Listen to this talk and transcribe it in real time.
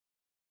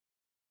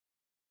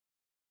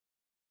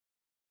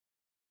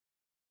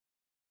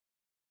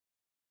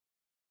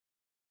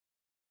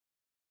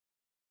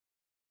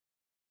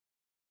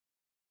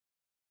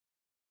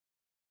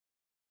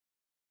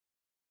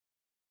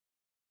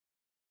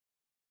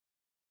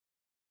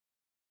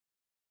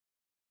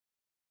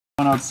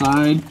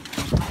Outside,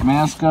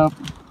 mask up.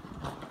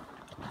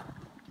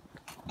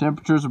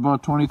 Temperature's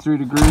about 23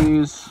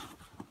 degrees.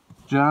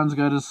 John's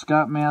got his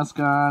Scott mask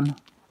on.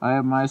 I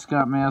have my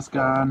Scott mask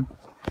on.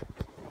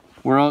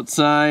 We're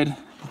outside.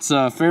 It's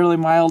fairly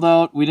mild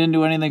out. We didn't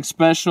do anything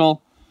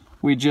special.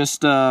 We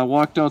just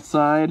walked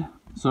outside.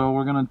 So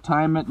we're gonna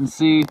time it and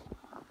see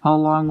how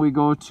long we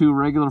go to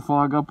regular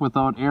fog up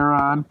without air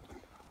on.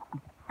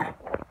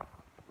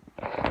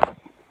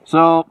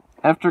 So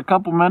after a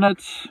couple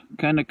minutes,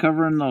 kind of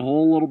covering the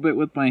hole a little bit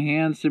with my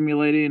hand,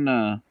 simulating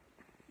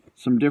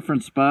some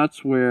different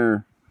spots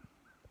where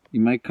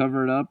you might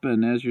cover it up,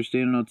 and as you're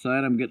standing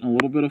outside, I'm getting a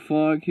little bit of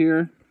fog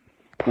here.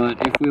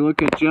 But if we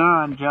look at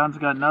John, John's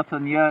got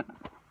nothing yet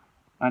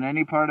on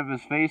any part of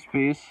his face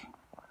piece.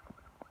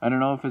 I don't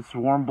know if it's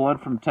warm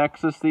blood from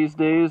Texas these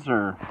days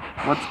or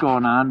what's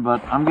going on,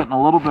 but I'm getting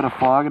a little bit of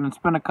fog, and it's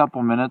been a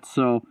couple minutes.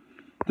 So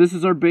this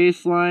is our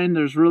baseline.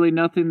 There's really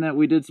nothing that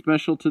we did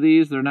special to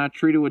these. They're not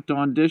treated with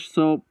Dawn dish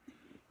soap.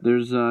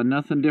 There's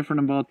nothing different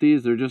about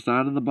these. They're just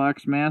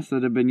out-of-the-box masks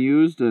that have been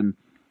used and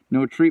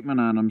no treatment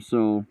on them.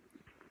 So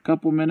a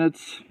couple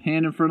minutes,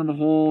 hand in front of the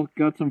hole,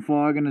 got some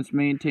fog and it's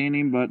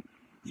maintaining, but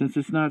since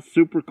it's not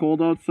super cold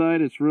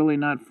outside, it's really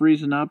not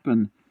freezing up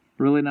and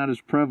really not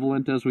as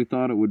prevalent as we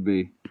thought it would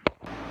be.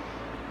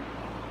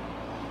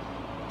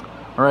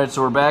 Alright,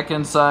 so we're back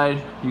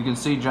inside. You can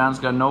see John's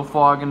got no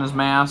fog in his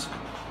mask.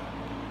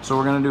 So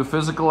we're going to do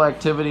physical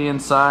activity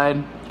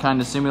inside,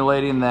 kind of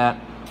simulating that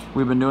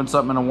we've been doing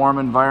something in a warm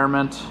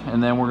environment,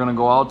 and then we're going to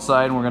go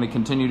outside and we're going to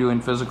continue doing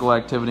physical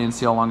activity and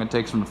see how long it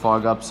takes him to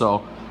fog up.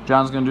 So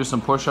John's going to do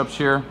some push-ups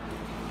here.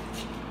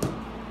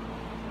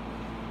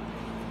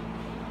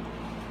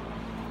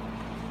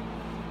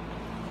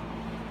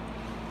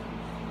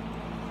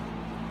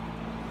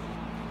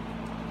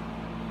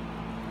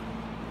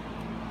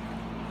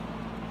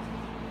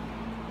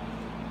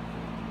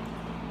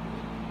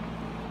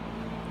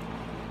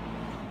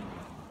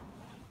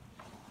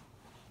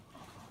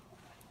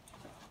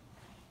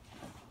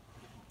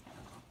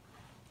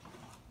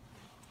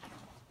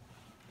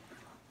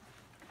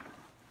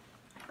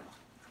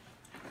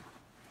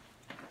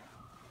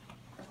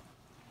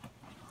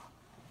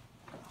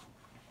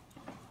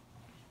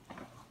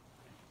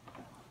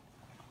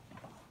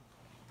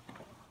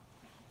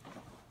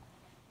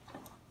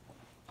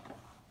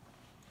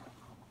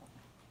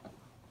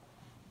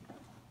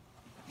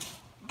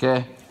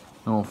 Okay,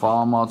 then we'll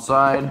follow him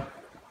outside.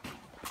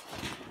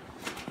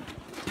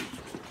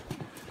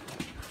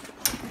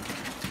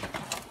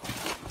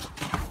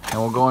 And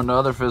we'll go into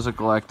other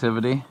physical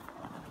activity,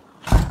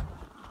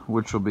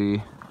 which will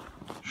be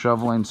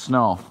shoveling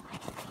snow.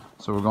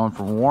 So we're going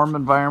from warm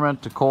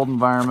environment to cold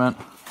environment,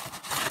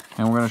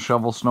 and we're going to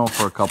shovel snow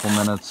for a couple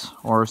minutes,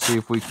 or see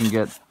if we can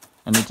get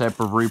any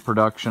type of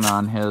reproduction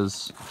on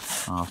his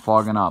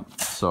fogging up.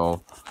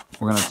 So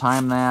we're going to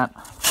time that.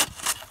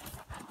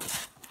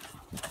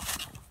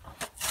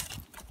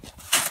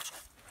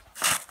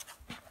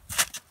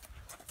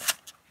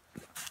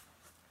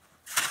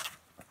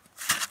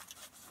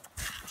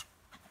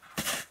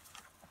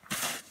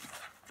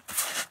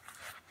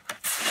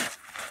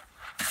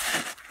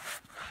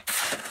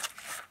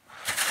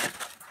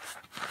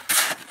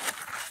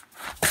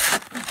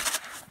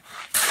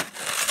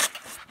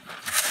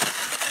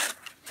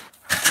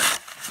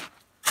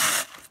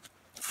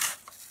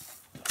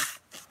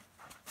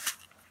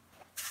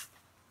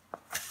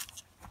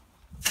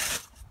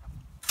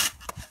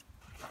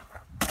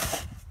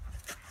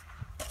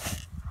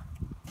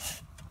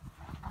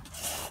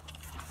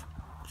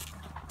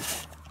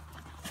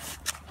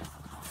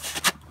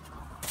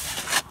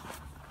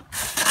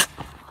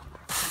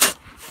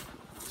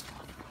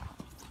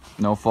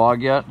 No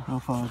fog yet? No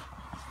fog.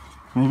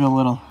 Maybe a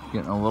little.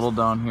 Getting a little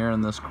down here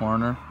in this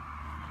corner.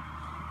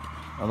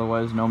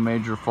 Otherwise, no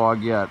major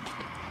fog yet.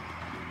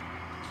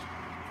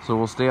 So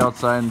we'll stay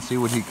outside and see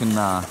what he can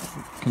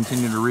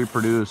continue to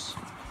reproduce.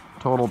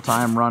 Total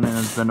time running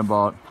has been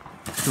about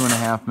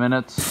 2.5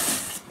 minutes.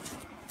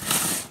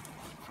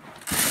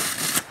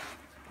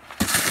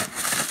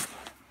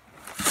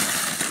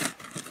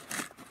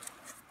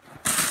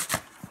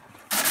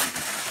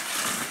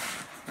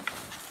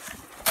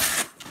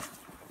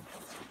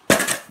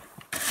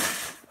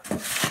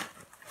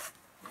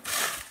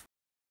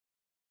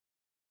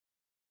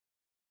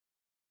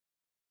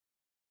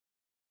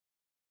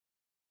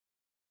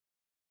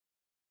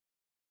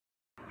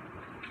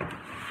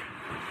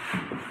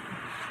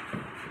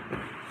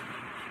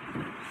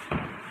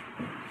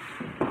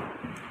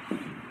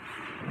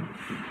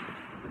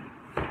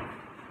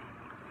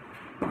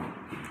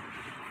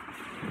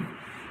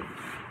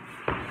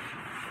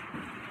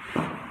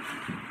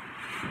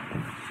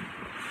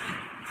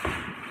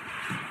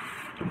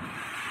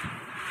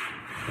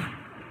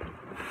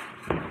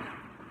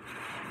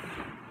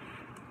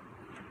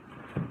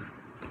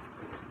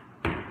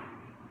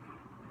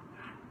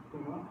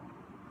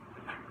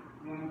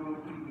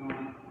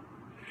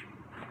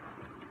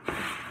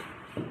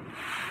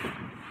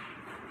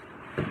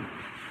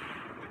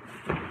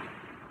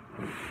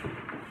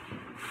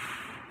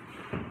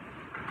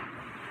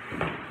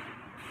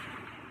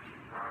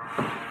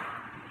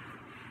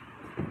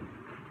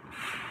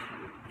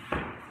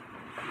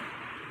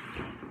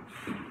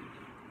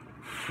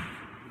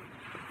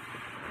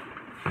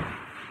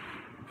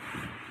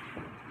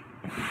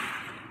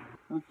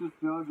 Let's just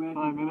jog back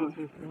 5 minutes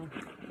or so.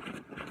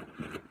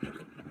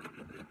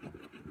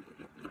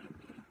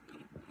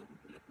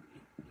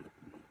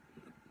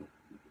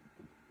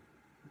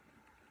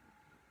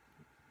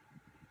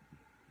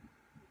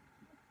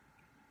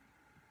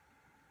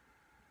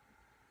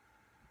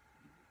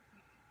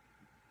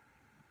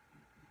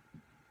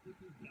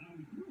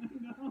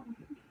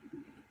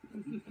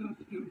 This is so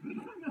stupid.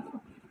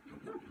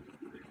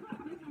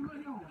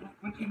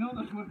 But you know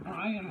that's what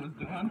Brian was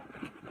doing.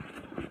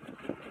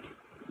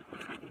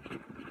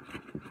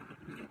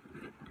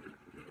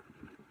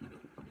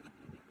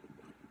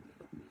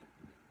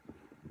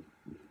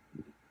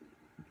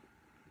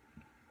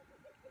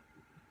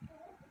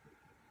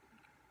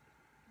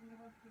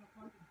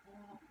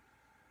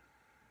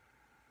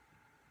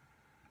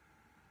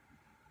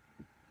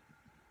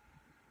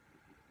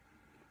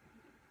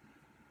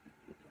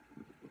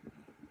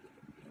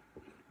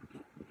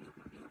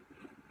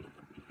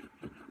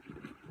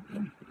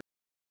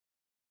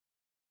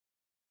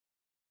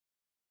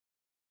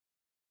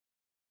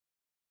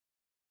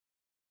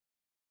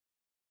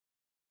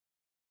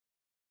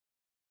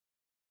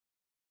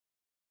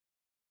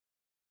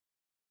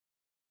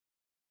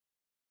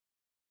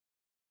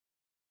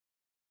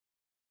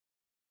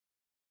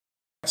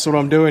 So what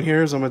I'm doing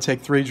here is I'm going to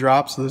take 3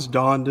 drops of this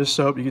Dawn dish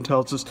soap. You can tell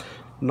it's just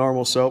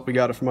normal soap. We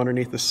got it from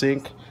underneath the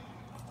sink.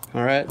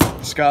 All right,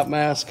 Scott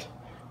mask.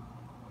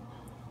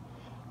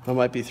 That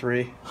might be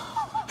 3.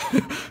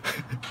 We're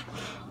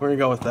going to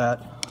go with that.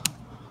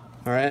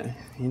 All right,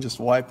 you can just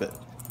wipe it.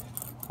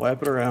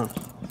 Wipe it around.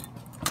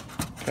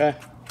 Okay.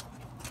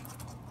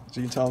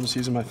 So you can tell I'm just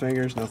using my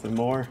fingers, nothing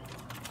more.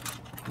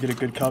 Get a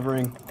good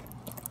covering.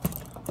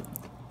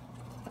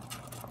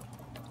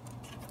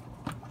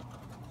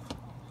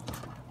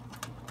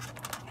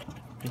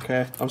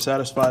 Okay, I'm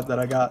satisfied that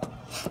I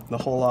got the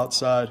whole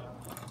outside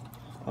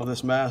of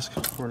this mask.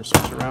 We're going to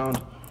switch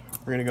around.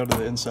 We're going to go to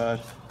the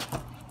inside.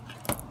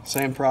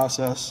 Same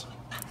process.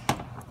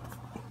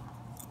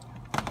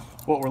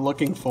 What we're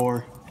looking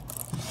for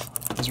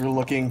is we're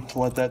looking to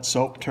let that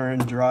soap turn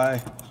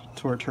dry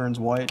to where it turns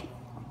white.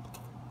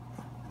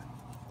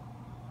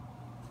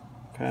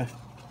 Okay.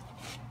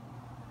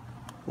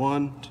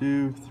 1,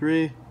 2,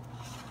 3.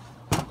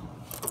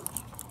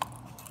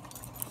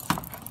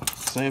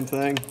 Same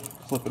thing.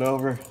 Flip it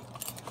over,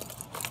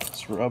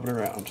 just rub it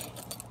around.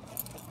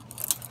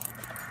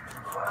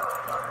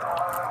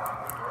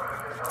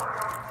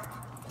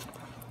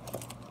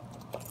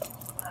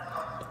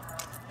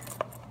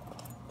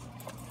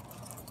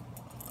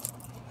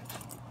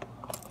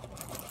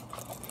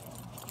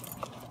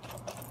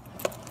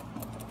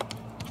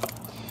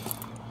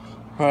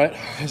 All right,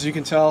 as you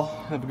can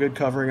tell, I have a good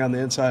covering on the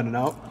inside and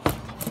out.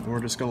 And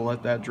we're just gonna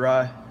let that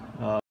dry.